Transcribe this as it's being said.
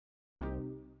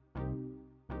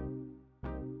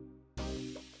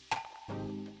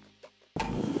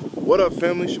What up,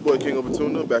 family? It's your boy King of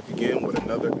Tuna back again with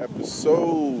another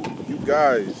episode. You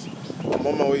guys, I'm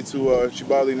on my way to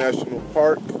Kibale National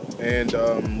Park, and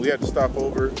we had to stop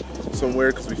over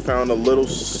somewhere because we found a little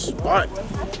spot.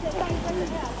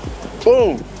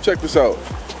 Boom! Check this out.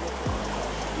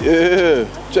 Yeah,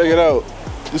 check it out.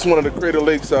 This is one of the Crater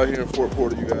Lakes out here in Fort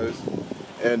Porter, you guys.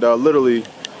 And literally,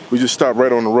 we just stopped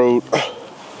right on the road.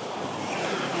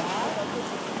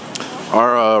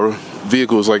 Our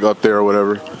vehicle's like up there or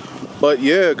whatever. But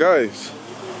yeah, guys,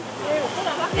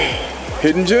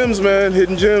 hidden gems, man,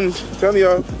 hidden gems. I'm telling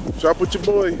y'all, shop with your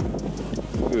boy.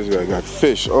 Look at this guy, got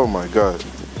fish. Oh my god,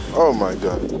 oh my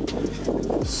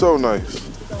god, so nice.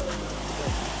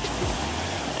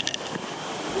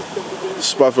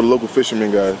 Spot for the local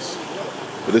fishermen, guys.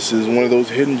 But this is one of those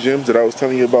hidden gems that I was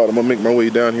telling you about. I'm gonna make my way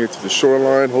down here to the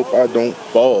shoreline. Hope I don't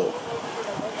fall. You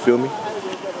feel me?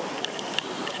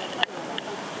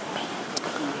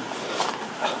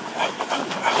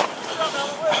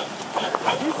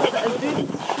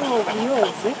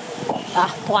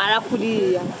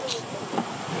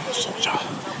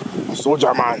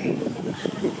 Soldier man.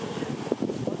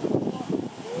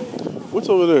 What's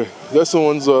over there? That's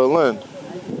someone's land.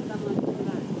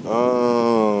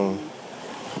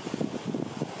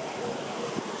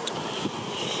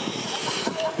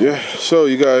 Yeah, so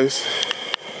you guys,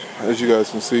 as you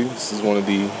guys can see, this is one of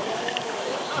the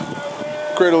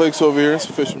Crater Lakes over here. It's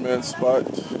a fisherman's spot.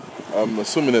 I'm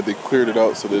assuming that they cleared it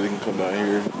out so that they can come down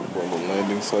here for a little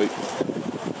landing site.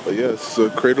 But yeah, it's a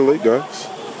Crater Lake, guys.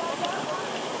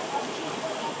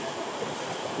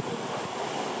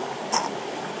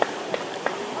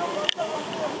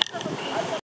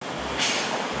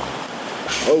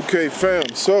 Okay, fam,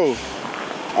 so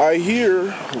I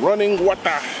hear running water.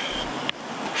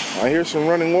 I hear some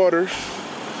running water,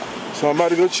 so I'm about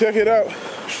to go check it out.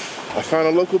 I found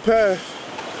a local path.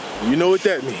 You know what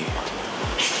that means.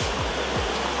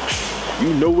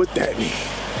 You know what that means.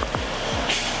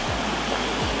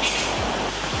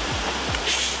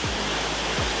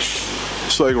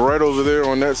 It's like right over there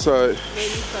on that side.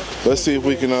 Let's see if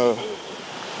we can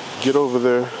get over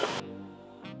there.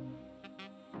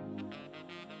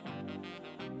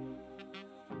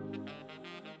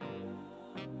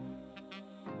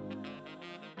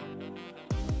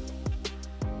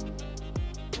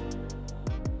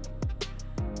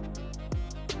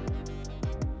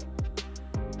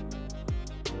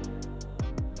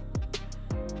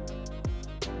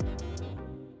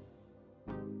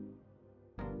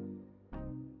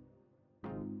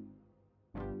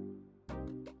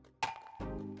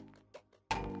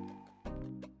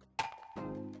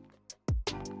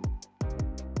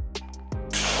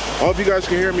 I hope you guys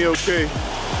can hear me okay.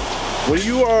 When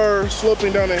you are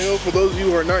sloping down a hill, for those of you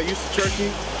who are not used to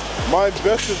trekking, my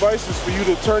best advice is for you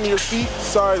to turn your feet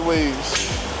sideways.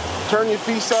 Turn your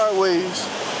feet sideways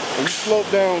and you slope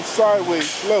down sideways,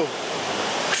 slow.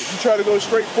 If you try to go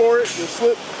straight for it, you'll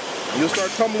slip and you'll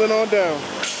start tumbling on down.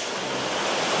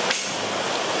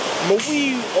 I'm a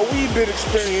wee bit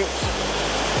experienced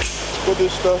with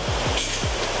this stuff.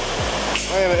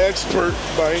 I am an expert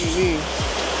by any means.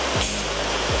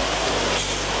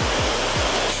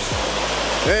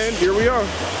 And here we are.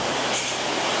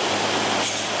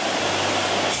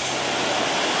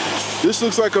 This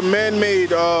looks like a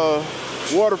man-made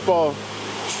waterfall.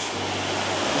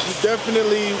 This is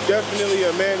definitely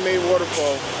a man-made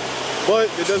waterfall.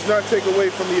 But it does not take away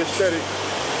from the aesthetic.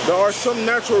 There are some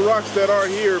natural rocks that are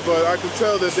here, but I can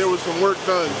tell that there was some work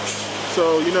done.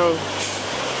 So, you know,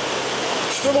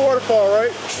 still a waterfall,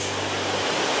 right?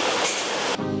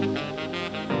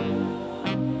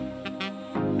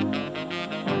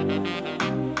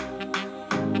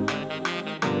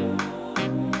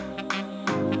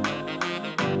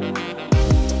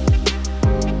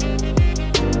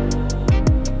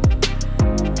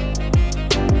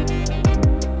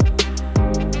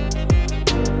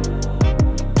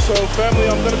 So family,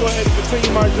 I'm gonna go ahead and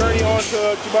continue my journey on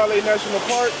to Kibale National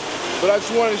Park, but I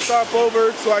just wanted to stop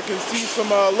over so I can see some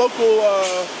local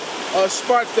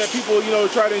spots that people, you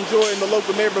know, try to enjoy in the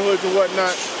local neighborhoods and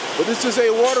whatnot. But this is a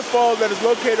waterfall that is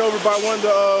located over by one of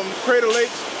the Crater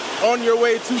Lakes on your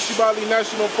way to Kibale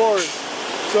National Forest.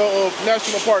 So,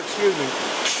 National Park, excuse me.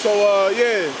 So,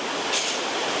 yeah.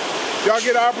 Y'all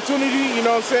get an opportunity, you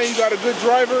know what I'm saying? You got a good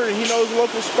driver and he knows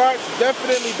local spots.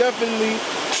 Definitely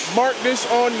mark this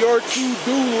on your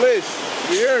to-do list.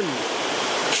 You hear me?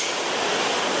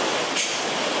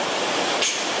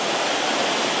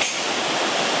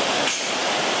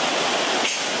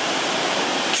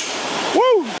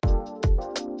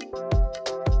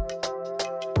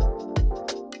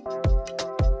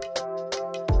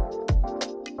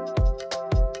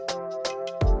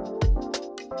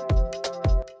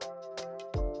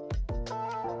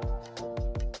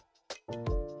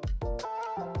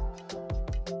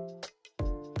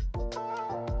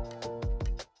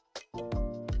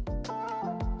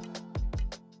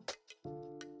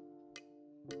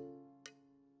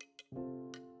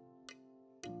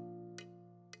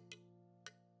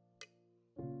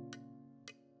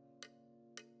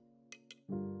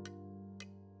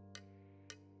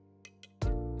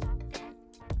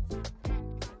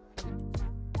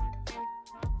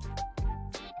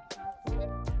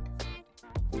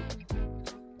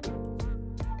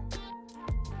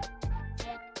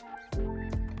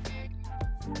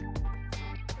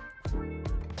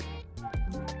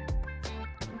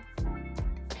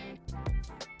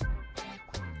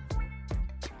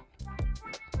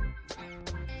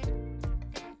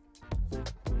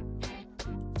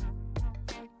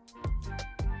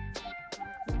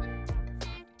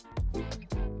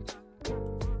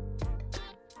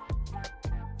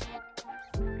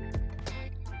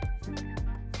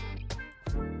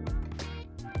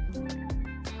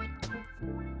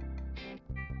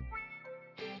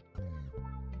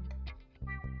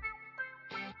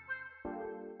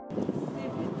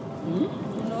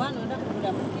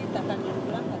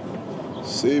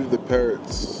 Save the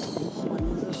parrots.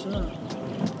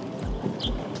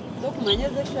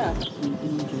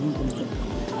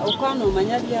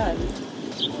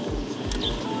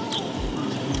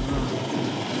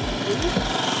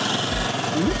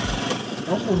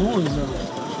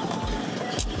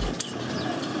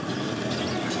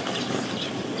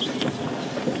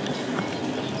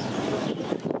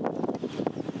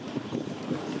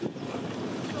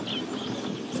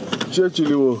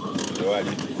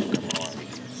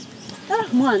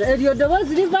 Man, Elio, there was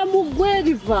river Mugwe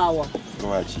river.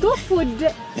 Go for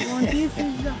the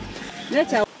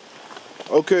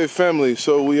Okay, family,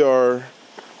 so we are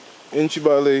in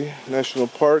Kibale National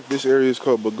Park. This area is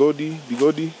called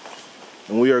Bigodi,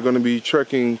 and we are going to be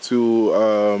trekking to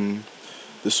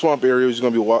the swamp area. We're just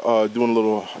going to be doing a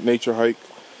little nature hike,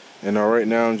 and right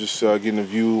now I'm just getting a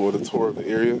view or the tour of the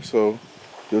area. So,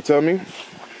 you'll tell me,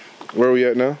 where are we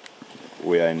at now?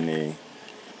 We are in a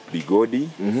Bigodi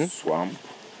swamp,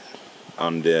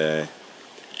 and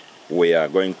we are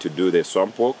going to do the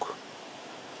swamp walk.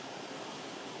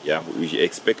 Yeah, we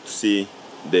expect to see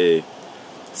the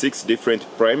 6 different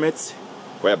primates,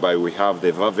 whereby we have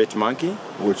the vervet monkey,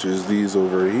 which is these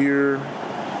over here.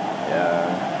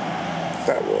 Yeah,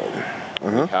 that one.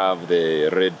 We have the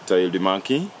red-tailed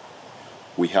monkey.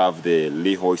 We have the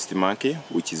lee-hoist monkey,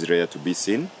 which is rare to be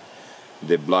seen.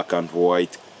 The black and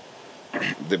white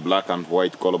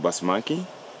colobus monkey,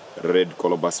 red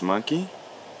colobus monkey,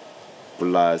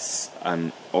 plus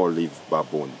an olive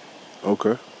baboon.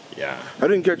 Okay. Yeah. I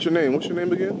didn't catch your name. What's your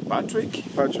name again? Patrick.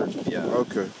 Patrick. Yeah.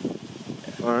 Okay.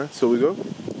 All right. So we go?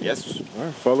 Yes. All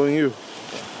right. Following you.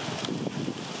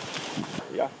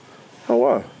 Yeah. Oh,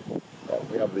 wow. Yeah,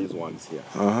 we have these ones here.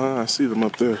 I see them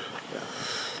up there. Yeah.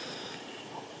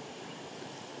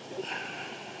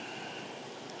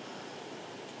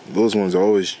 Those ones are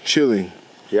always chilling.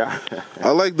 Yeah.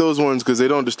 I like those ones because they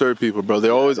don't disturb people, bro.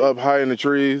 They're always up high in the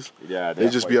trees. Yeah. They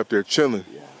just be up there chilling.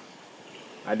 Yeah.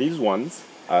 And these ones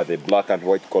are the black and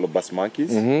white colobus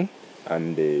monkeys.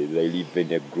 And they live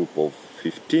in a group of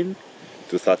 15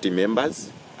 to 30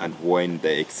 members. And when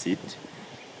they exceed,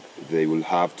 they will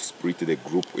have to split the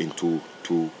group into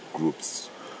 2 groups.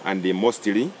 And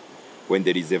mostly, when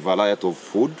there is a variety of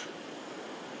food,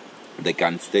 they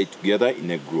can stay together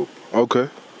in a group. Okay.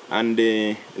 And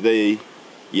their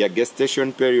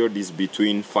gestation period is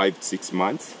between 5 to 6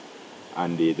 months,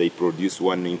 and they produce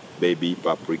 1 baby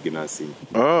per pregnancy.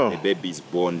 Oh. The baby is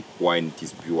born when it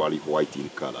is purely white in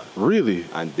color. Really?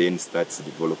 And then starts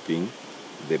developing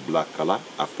the black color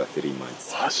after 3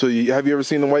 months. So have you ever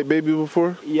seen a white baby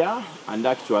before? Yeah, and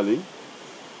actually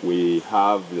we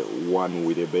have one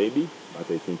with a baby,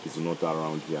 but I think it's not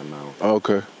around here now.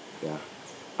 Okay. Yeah.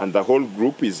 And the whole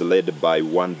group is led by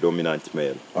 1 dominant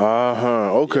male.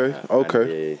 Okay. Yeah,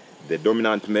 okay. And the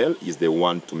dominant male is the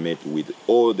one to mate with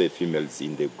all the females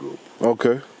in the group.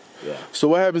 Okay. Yeah. So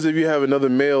what happens if you have another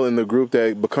male in the group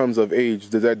that becomes of age?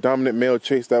 Does that dominant male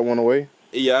chase that one away?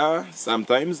 Yeah,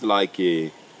 sometimes like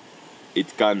it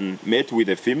can mate with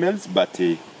the females, but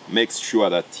makes sure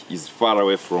that it's far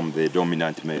away from the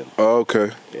dominant male.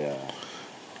 Okay. Yeah.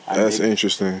 That's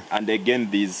interesting. And again,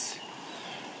 these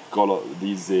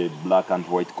black and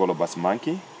white colobus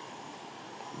monkey,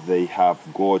 they have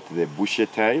got the bushy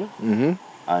tail,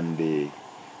 and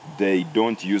they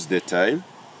don't use the tail.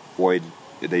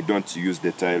 They don't use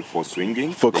the tail for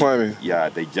swinging. For climbing. Yeah,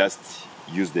 they just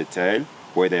use the tail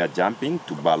where they are jumping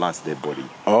to balance their body.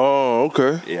 Oh,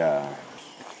 okay. Yeah.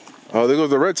 Oh, there goes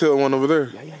the red tail one over there.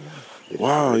 Yeah.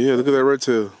 Wow, yeah, look at that red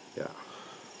tail. Yeah.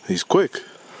 He's quick.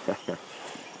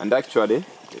 And actually,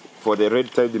 for the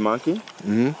red-tailed monkey,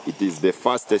 it is the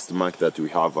fastest monkey that we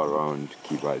have around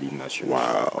Kibale National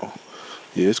Park. Wow.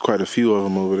 Yeah, it's quite a few of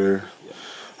them over there. Yeah.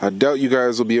 I doubt you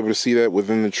guys will be able to see that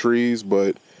within the trees,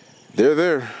 but they're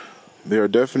there. They are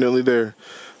definitely there.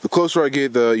 The closer I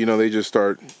get, they just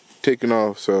start taking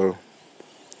off, so.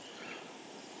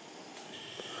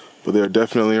 But they're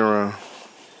definitely around.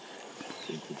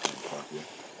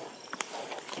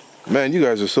 Man, you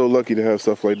guys are so lucky to have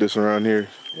stuff like this around here.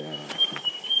 Yeah.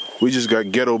 We just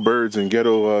got ghetto birds and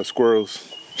ghetto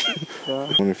squirrels. Yeah.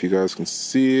 I wonder if you guys can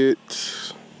see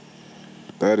it.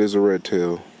 That is a red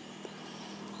tail.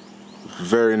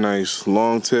 Very nice.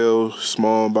 Long tail,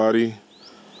 small body.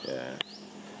 Yeah.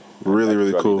 Really,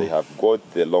 really cool. They have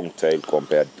got the long tail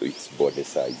compared to its body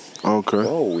size. Okay.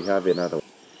 Oh, we have another one.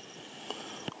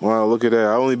 Wow, look at that.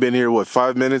 I've only been here,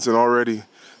 5 minutes, and already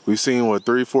we've seen,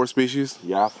 3, 4 species?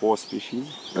 Yeah, 4 species.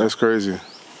 That's crazy.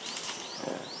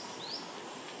 Yeah.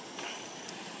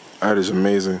 That is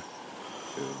amazing.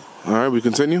 All right, we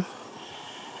continue?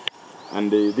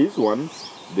 And these ones,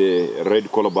 the red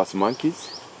colobus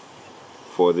monkeys,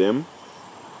 for them,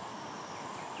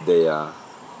 they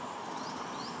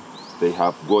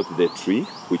have got the tree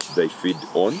which they feed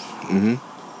on,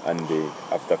 and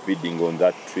after feeding on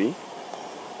that tree,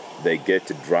 they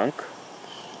get drunk,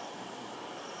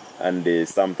 and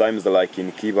sometimes, like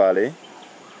in Kibale,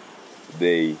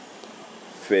 they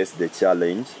face the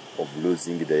challenge of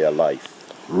losing their life.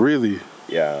 Really?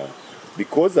 Yeah.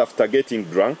 Because after getting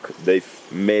drunk,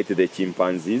 they've met the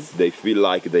chimpanzees. They feel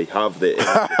like they have the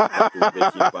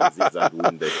chimpanzees and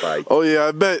win the fight. Oh yeah,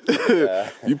 I bet.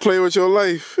 You play with your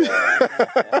life.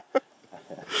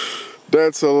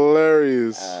 That's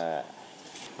hilarious.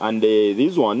 And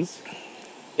these ones,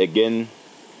 again,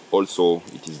 also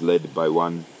it is led by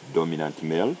one dominant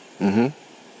male.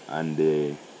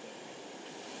 And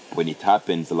when it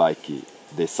happens, like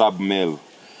the sub-male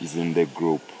is in the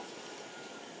group,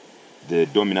 the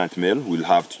dominant male will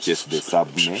have to chase the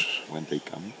sub-male when they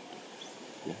come.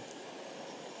 Yeah.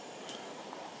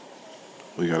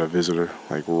 We got a visitor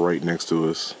like right next to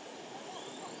us.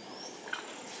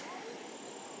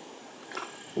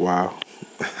 Wow.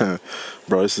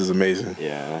 Bro, this is amazing.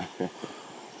 Yeah.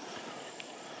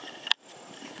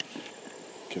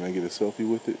 Can I get a selfie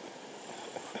with it?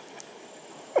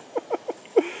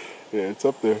 Yeah, it's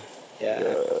up there. Yeah.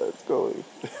 It's going.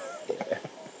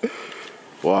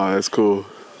 Wow, that's cool.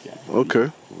 Yeah.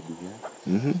 Okay.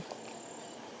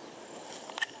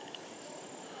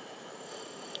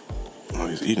 Oh,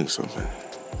 he's eating something.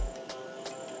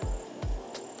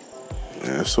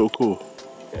 Yeah, that's so cool.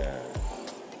 Yeah.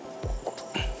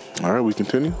 All right, we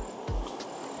continue.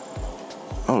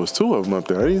 Oh, there's two of them up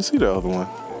there. I didn't see the other one.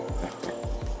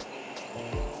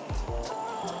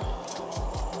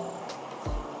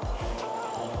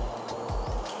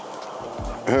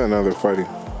 And now they're fighting.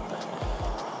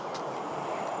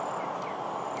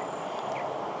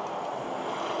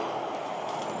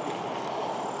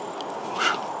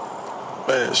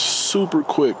 Man, super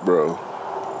quick, bro.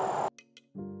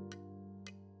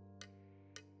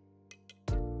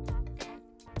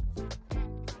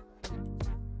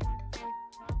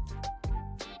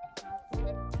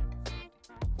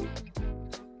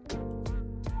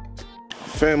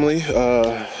 Family,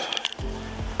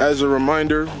 as a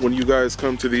reminder, when you guys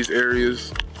come to these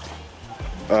areas,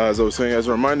 as I was saying, as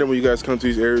a reminder, when you guys come to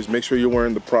these areas, make sure you're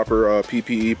wearing the proper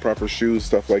PPE, proper shoes,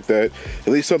 stuff like that. At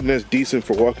least something that's decent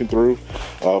for walking through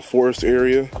forest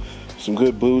area. Some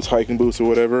good boots, hiking boots or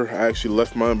whatever. I actually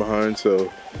left mine behind,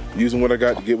 so using what I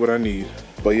got to get what I need.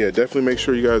 But yeah, definitely make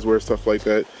sure you guys wear stuff like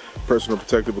that, personal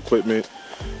protective equipment,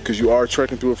 because you are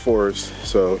trekking through a forest,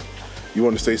 so you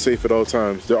want to stay safe at all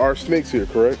times. There are snakes here,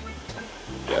 correct?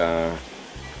 Yeah.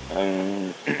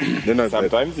 They're not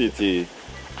sometimes it's they're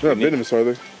not venomous, are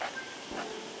they?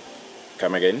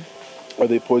 Come again? Are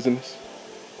they poisonous?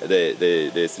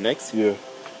 The snakes? Yeah.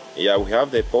 Yeah, we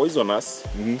have the poisonous,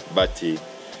 but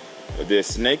the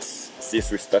snakes,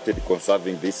 since we started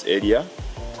conserving this area,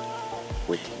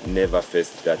 we never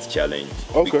faced that challenge.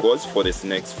 Okay. Because for the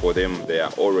snakes, for them, they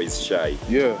are always shy.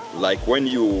 Yeah. Like when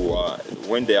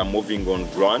they are moving on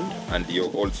ground and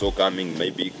you're also coming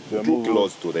maybe too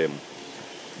close to them,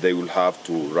 they will have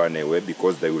to run away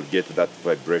because they will get that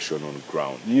vibration on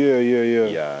ground. Yeah.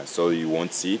 Yeah, so you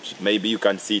won't see it. Maybe you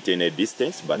can see it in a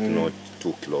distance, but not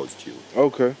too close to you.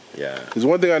 Okay. Yeah. Because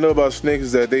one thing I know about snakes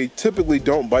is that they typically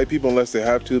don't bite people unless they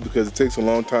have to, because it takes a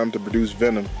long time to produce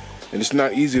venom. And it's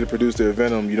not easy to produce their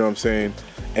venom, you know what I'm saying?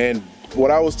 And what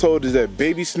I was told is that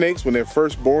baby snakes, when they're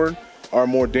first born, are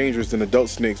more dangerous than adult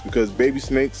snakes, because baby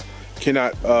snakes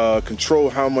cannot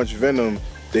control how much venom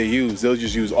they use. They'll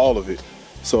just use all of it.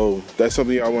 So that's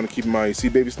something I want to keep in mind. You see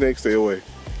baby snakes, stay away.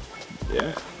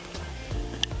 Yeah.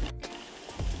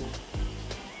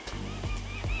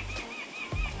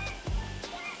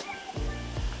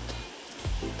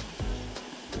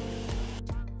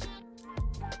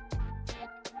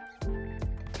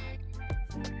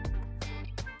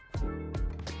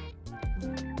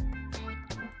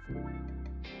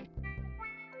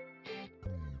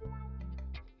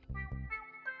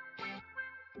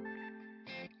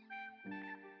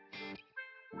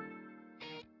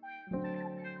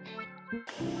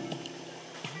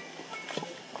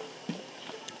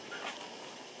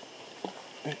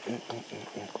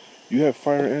 You have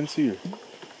fire ants here.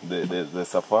 The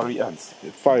safari ants.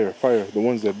 Fire, the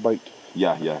ones that bite.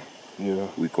 Yeah.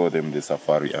 We call them the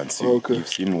safari ants. Okay. You've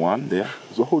seen one there?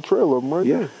 There's a whole trail of them right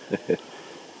there.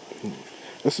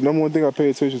 That's the number one thing I pay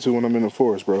attention to when I'm in the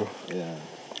forest, bro. Yeah.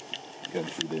 You can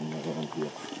see them around here.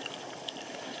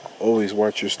 Always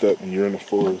watch your step when you're in the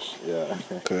forest. Yeah.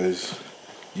 Because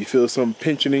you feel something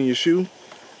pinching in your shoe,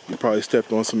 You probably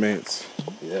stepped on some ants.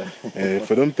 Yeah. And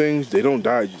for them things, they don't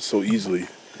die so easily.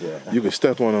 Yeah. You can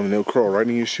step on them and they'll crawl right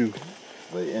in your shoe.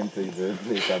 They enter,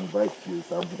 they can bite you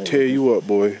sometimes. Tear you up,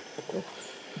 boy.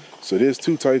 So there's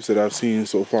two types that I've seen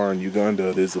so far in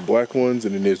Uganda. There's the black ones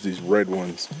and then there's these red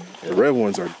ones. The red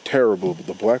ones are terrible, but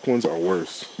the black ones are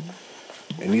worse.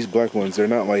 And these black ones, they're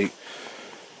not like,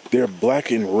 they're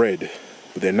black and red,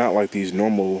 but they're not like these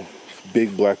normal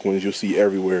big black ones you'll see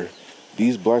everywhere.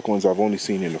 These black ones I've only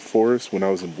seen in the forest when I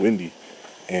was in Windy.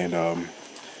 And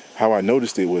how I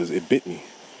noticed it was it bit me.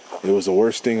 It was the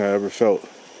worst thing I ever felt.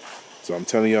 So I'm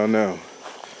telling y'all now,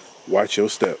 watch your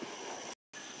step.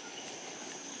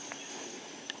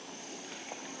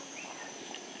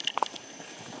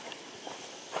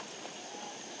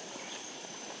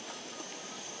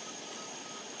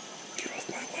 Get off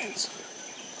my lens.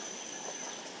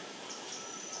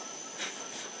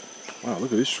 Wow,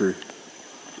 look at this tree.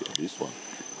 Yeah, this one.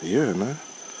 Yeah, man.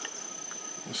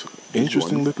 It's an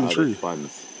interesting looking tree.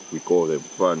 Fans. We call them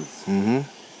fans.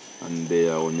 Mm-hmm. And they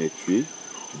are on a tree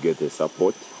to get the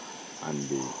support, and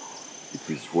it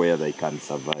is where they can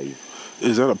survive.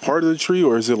 Is that a part of the tree,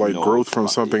 or is it like growth from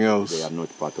something else? They are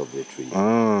not part of the tree.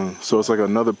 So it's like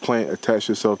another plant attached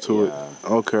itself to it.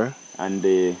 Okay. And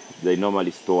they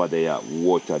normally store their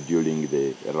water during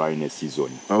the rainy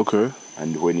season. Okay.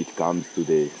 And when it comes to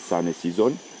the sunny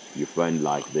season, you find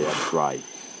like they are dry.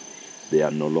 They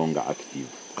are no longer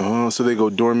active. So they go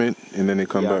dormant and then they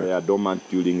come back. They are dormant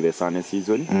during the sunny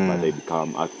season, but they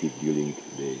become active during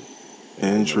the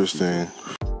Interesting.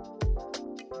 season.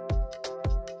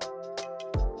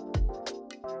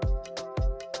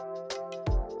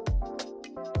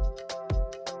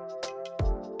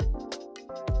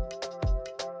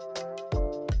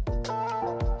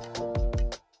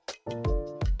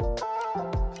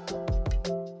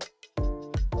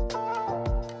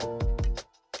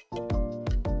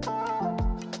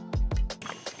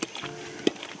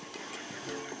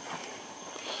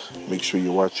 Make sure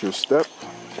you watch your step.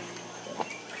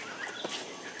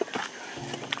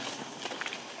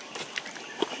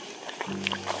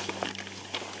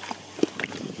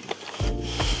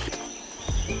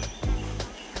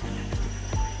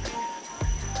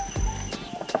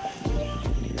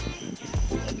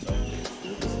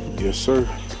 Yes, sir.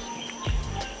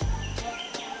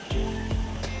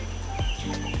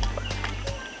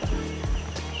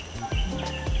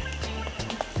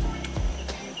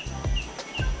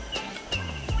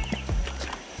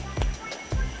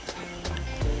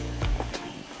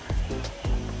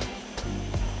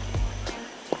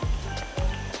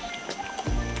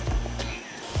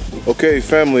 Okay,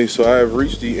 family, so I have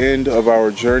reached the end of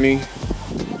our journey.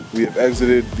 We have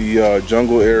exited the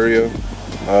jungle area.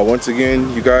 Once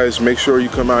again, you guys make sure you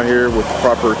come out here with the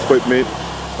proper equipment,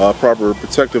 proper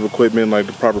protective equipment like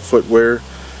the proper footwear.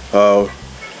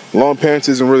 Long pants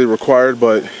isn't really required,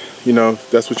 but you know, if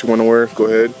that's what you want to wear, go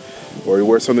ahead. Or you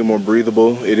wear something more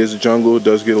breathable. It is a jungle, it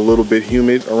does get a little bit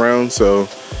humid around, so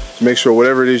make sure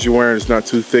whatever it is you're wearing is not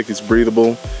too thick, it's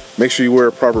breathable. Make sure you wear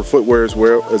proper footwear as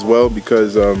well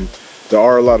because there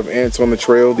are a lot of ants on the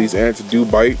trail. These ants do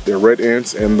bite. They're red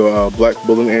ants and the black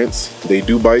bullet ants. They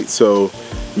do bite, so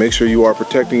make sure you are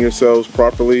protecting yourselves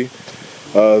properly.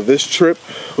 This trip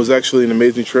was actually an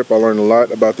amazing trip. I learned a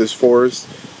lot about this forest.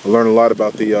 I learned a lot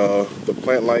about the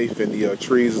plant life and the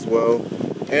trees as well.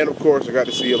 And of course, I got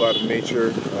to see a lot of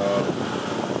nature.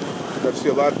 Got to see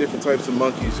a lot of different types of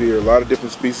monkeys here. A lot of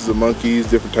different species of monkeys,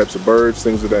 different types of birds,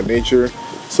 things of that nature.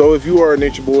 So if you are a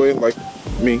nature boy like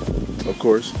me, of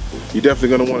course, you're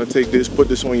definitely going to want to take this, put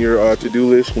this on your to-do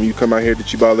list when you come out here to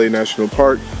Kibale National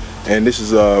Park. And this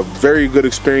is a very good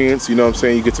experience, you know what I'm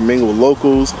saying? You get to mingle with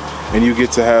locals and you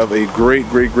get to have a great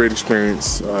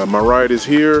experience. My ride is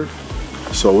here,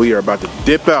 so we are about to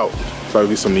dip out. Try to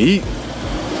get something to eat.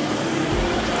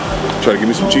 Try to get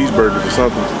me some cheeseburgers or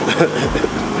something.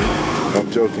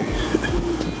 I'm joking.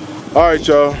 Alright,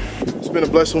 y'all. It's been a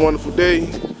blessed and wonderful day.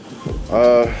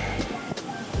 I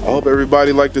hope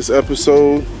everybody liked this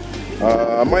episode.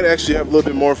 I might actually have a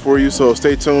little bit more for you, so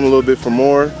stay tuned a little bit for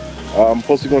more. I'm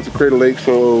supposed to be going to Crater Lake,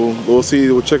 so we'll see.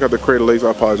 We'll check out the Crater Lakes.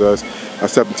 I apologize. I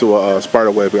stepped into a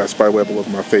spider web. I got a spider web all over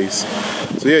my face.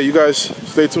 So yeah, you guys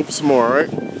stay tuned for some more, alright?